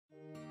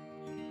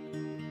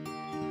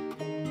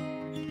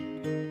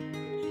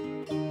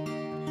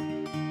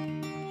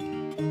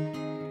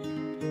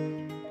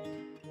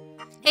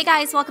Hey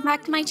guys, welcome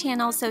back to my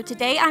channel. So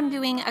today I'm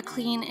doing a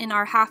clean in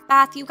our half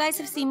bath. You guys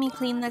have seen me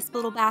clean this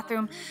little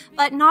bathroom,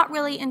 but not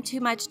really in too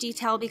much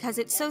detail because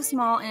it's so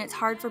small and it's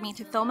hard for me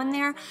to film in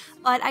there.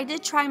 But I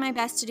did try my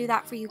best to do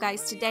that for you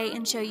guys today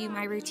and show you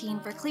my routine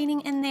for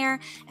cleaning in there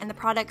and the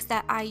products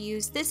that I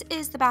use. This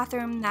is the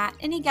bathroom that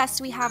any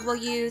guest we have will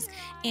use,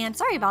 and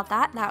sorry about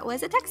that, that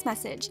was a text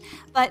message.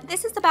 But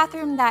this is the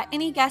bathroom that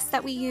any guests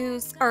that we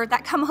use or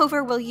that come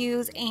over will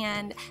use,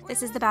 and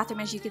this is the bathroom,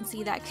 as you can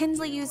see, that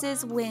Kinsley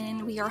uses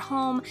when we are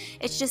home.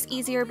 It's just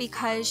easier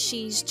because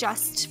she's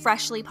just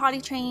freshly potty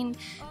trained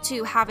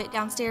to have it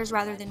downstairs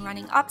rather than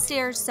running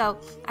upstairs. So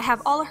I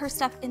have all of her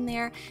stuff in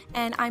there,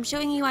 and I'm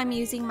showing you I'm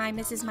using my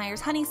Mrs. Meyer's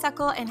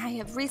honeysuckle, and I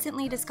have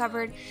recently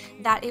discovered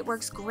that it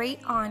works great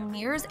on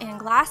mirrors and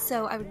glass,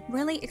 so I'm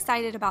really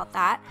excited about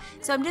that.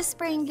 So I'm just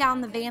spraying down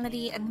the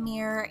vanity and the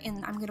mirror,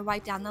 and I'm going to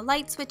wipe down the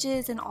light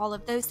switches and all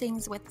of those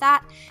things with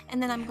that,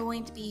 and then I'm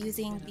going to be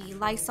using the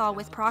Lysol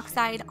with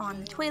peroxide on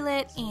the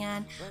toilet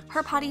and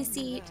her potty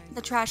seat,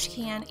 the trash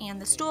can, and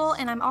the stool.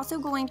 And I'm also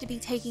going to be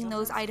taking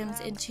those items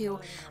into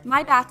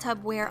my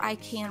bathtub where I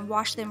can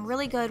wash them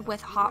really good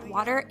with hot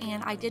water,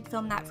 and I did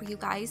film that for you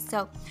guys,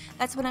 so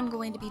that's what I'm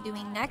going to be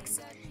doing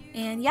next.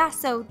 And yeah,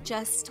 so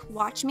just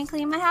watch me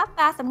clean my half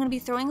bath. I'm going to be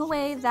throwing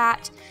away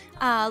that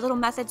little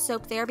Method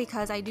soap there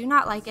because I do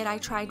not like it. I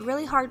tried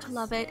really hard to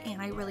love it and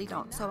I really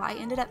don't, so I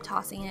ended up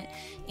tossing it.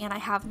 And I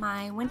have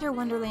my Winter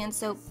Wonderland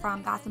soap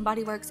from Bath &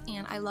 Body Works,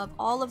 and I love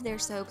all of their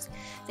soaps.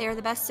 They are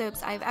the best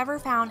soaps I've ever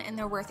found, and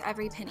they're worth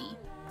every penny.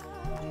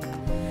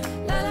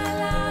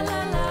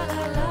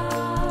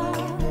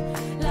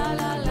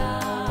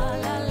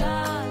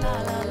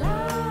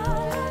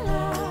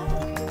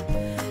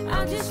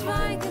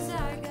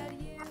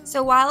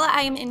 So while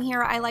I am in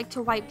here, I like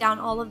to wipe down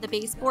all of the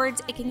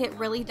baseboards. It can get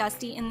really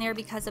dusty in there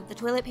because of the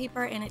toilet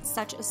paper, and it's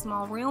such a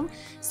small room.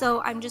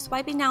 So I'm just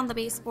wiping down the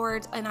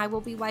baseboards, and I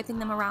will be wiping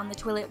them around the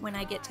toilet when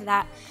I get to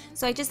that.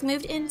 So I just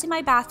moved into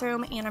my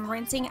bathroom, and I'm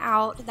rinsing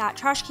out that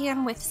trash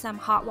can with some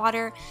hot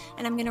water,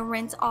 and I'm going to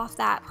rinse off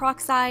that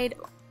peroxide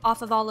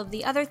off of all of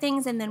the other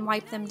things and then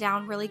wipe them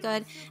down really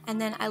good, and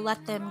then I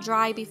let them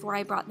dry before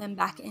I brought them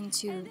back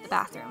into the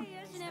bathroom.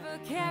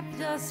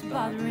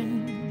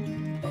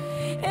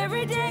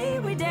 Every day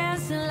we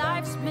dance and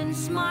life's been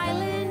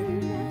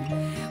smiling.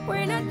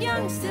 We're not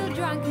young, still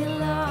drunk in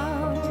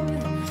love.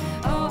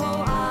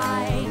 Oh,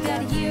 I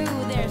got you,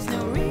 there's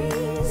no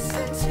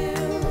reason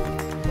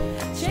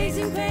to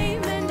chasing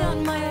pavement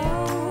on my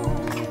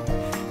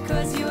own,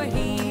 'cause you're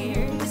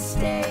here to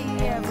stay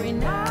every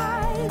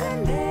night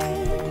and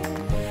day.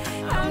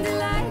 I'm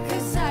delighted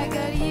 'cause I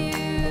got you.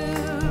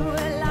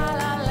 La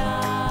la la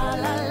la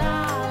la la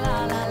la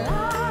la la la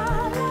la.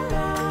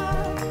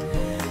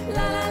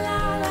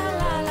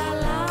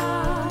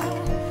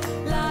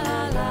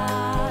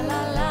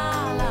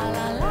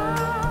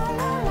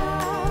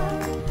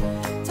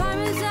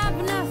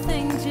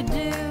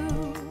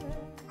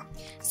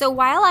 So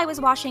while I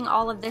was washing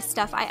all of this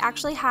stuff, I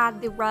actually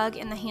had the rug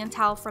and the hand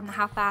towel from the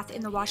half bath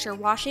in the washer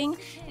washing,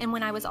 and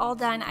when I was all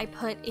done, I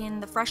put in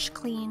the fresh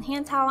clean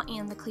hand towel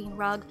and the clean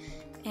rug.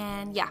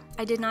 And yeah,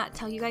 I did not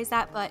tell you guys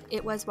that, but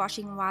it was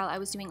washing while I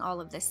was doing all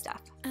of this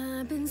stuff.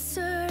 I've been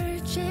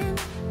searching,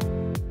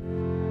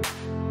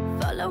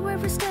 follow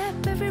every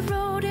step, every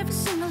road, every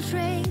single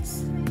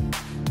trace.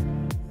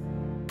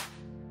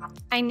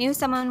 I knew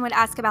someone would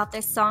ask about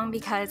this song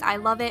because I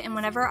love it, and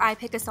whenever I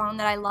pick a song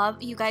that I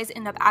love, you guys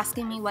end up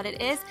asking me what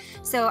it is.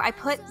 So I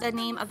put the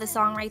name of the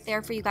song right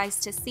there for you guys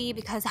to see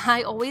because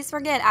I always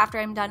forget after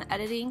I'm done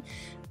editing,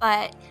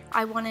 but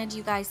I wanted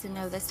you guys to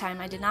know this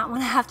time. I did not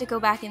want to have to go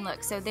back and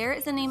look. So there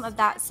is the name of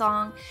that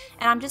song,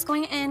 and I'm just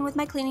going in with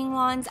my cleaning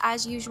wands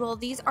as usual.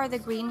 These are the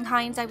green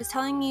kinds. I was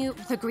telling you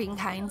the green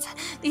kinds.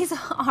 These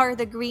are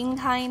the green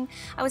kind.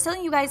 I was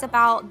telling you guys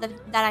about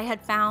that I had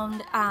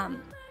found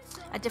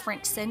a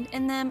different scent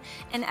in them,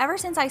 and ever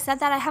since I said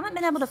that, I haven't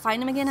been able to find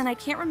them again, and I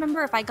can't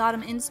remember if I got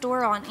them in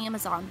store or on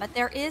Amazon. But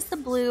there is the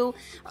blue,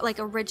 like,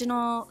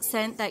 original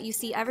scent that you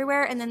see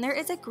everywhere, and then there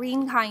is a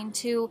green kind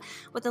too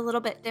with a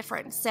little bit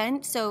different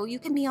scent, so you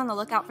can be on the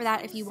lookout for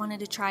that if you wanted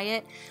to try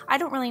it. I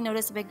don't really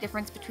notice a big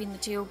difference between the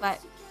two, but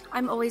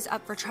I'm always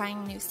up for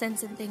trying new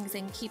scents and things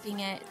and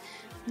keeping it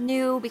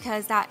new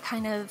because that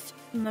kind of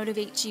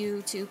motivates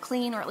you to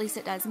clean, or at least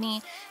it does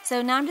me.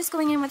 So now I'm just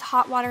going in with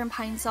hot water and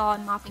Pine Sol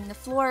and mopping the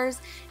floors,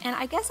 and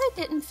I guess I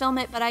didn't film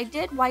it, but I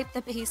did wipe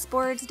the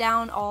baseboards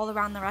down all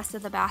around the rest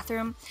of the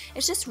bathroom.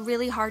 It's just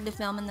really hard to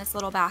film in this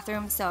little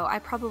bathroom, so I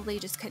probably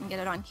just couldn't get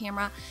it on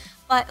camera.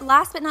 But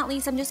last but not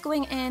least, I'm just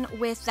going in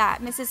with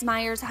that Mrs.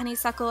 Meyer's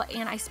honeysuckle,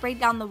 and I sprayed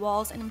down the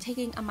walls, and I'm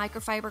taking a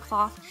microfiber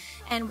cloth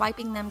and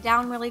wiping them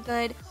down really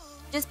good.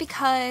 just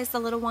because the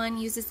little one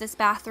uses this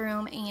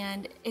bathroom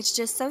and it's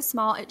just so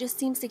small, it just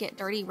seems to get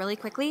dirty really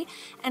quickly.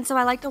 And so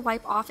I like to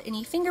wipe off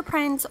any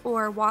fingerprints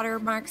or water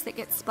marks that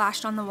get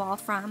splashed on the wall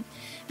from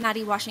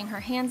Maddie washing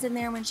her hands in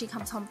there when she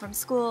comes home from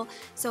school.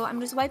 So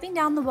I'm just wiping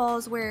down the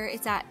walls where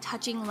it's at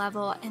touching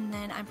level, and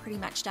then I'm pretty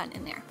much done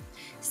in there.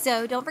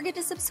 So don't forget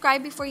to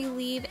subscribe before you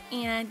leave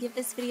and give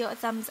this video a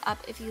thumbs up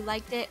if you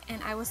liked it,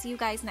 and I will see you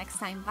guys next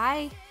time.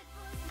 Bye!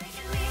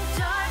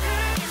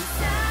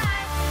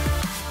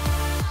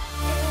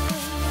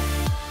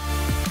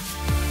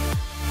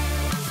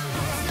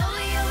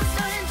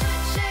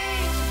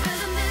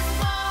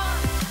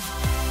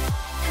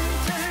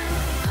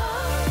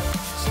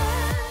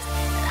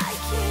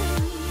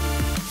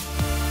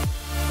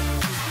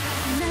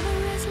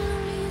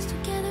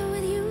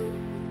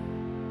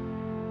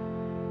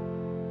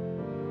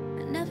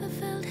 Never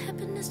felt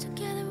happiness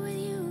together with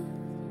you.